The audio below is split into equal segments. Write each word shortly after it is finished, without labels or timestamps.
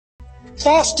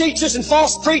False teachers and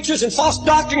false preachers and false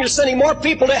doctrine are sending more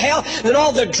people to hell than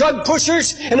all the drug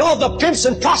pushers and all the pimps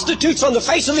and prostitutes on the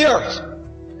face of the earth.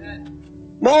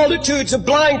 Multitudes of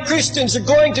blind Christians are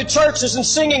going to churches and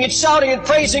singing and shouting and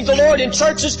praising the Lord in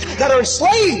churches that are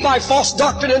enslaved by false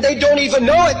doctrine and they don't even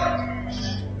know it.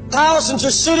 Thousands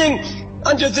are sitting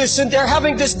under this and they're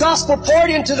having this gospel poured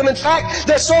into them. In fact,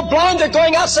 they're so blind they're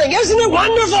going out saying, "Isn't it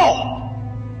wonderful?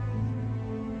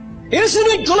 Isn't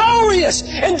it glorious?"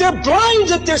 And they're blind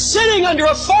that they're sitting under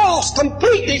a false,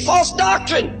 completely false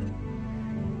doctrine.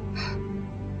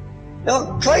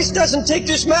 Now, Christ doesn't take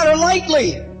this matter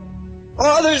lightly.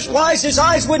 Otherwise, His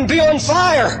eyes wouldn't be on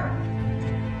fire.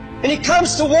 And He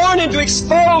comes to warn and to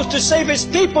expose, to save His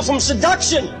people from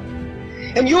seduction.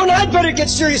 And you and I better get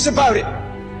serious about it.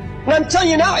 And I'm telling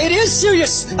you now, it is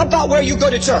serious about where you go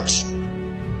to church.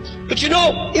 But you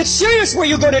know, it's serious where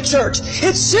you go to church.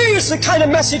 It's serious the kind of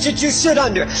message that you sit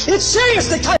under. It's serious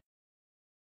the kind